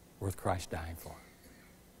worth Christ dying for?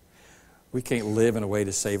 We can't live in a way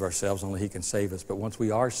to save ourselves, only he can save us. But once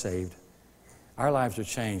we are saved, our lives are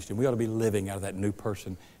changed, and we ought to be living out of that new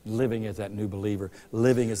person, living as that new believer,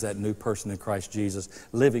 living as that new person in Christ Jesus,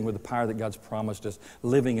 living with the power that God's promised us,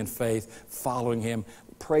 living in faith, following him,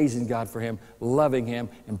 praising God for him, loving him,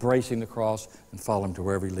 embracing the cross, and following him to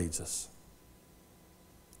wherever he leads us.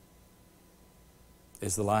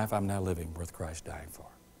 Is the life I'm now living worth Christ dying for?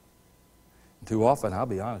 And too often, I'll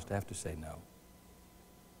be honest, I have to say no.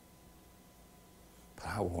 But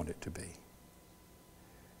I want it to be.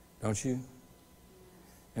 Don't you?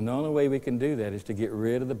 And the only way we can do that is to get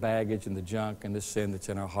rid of the baggage and the junk and the sin that's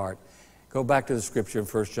in our heart. Go back to the scripture in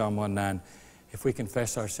 1 John 1:9. If we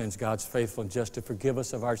confess our sins, God's faithful and just to forgive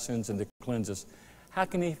us of our sins and to cleanse us. How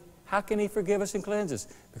can he forgive us and cleanse us?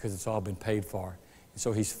 Because it's all been paid for. And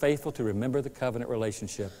so he's faithful to remember the covenant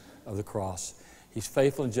relationship of the cross. He's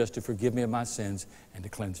faithful and just to forgive me of my sins and to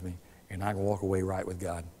cleanse me. And I can walk away right with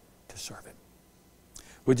God to serve it.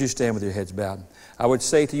 Would you stand with your heads bowed? I would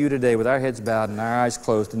say to you today, with our heads bowed and our eyes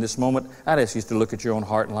closed, in this moment, I'd ask you to look at your own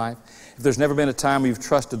heart and life. If there's never been a time where you've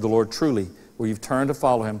trusted the Lord truly, where you've turned to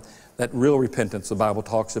follow Him, that real repentance the Bible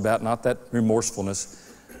talks about, not that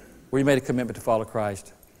remorsefulness, where you made a commitment to follow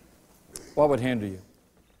Christ, what would hinder you?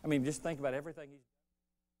 I mean, just think about everything He's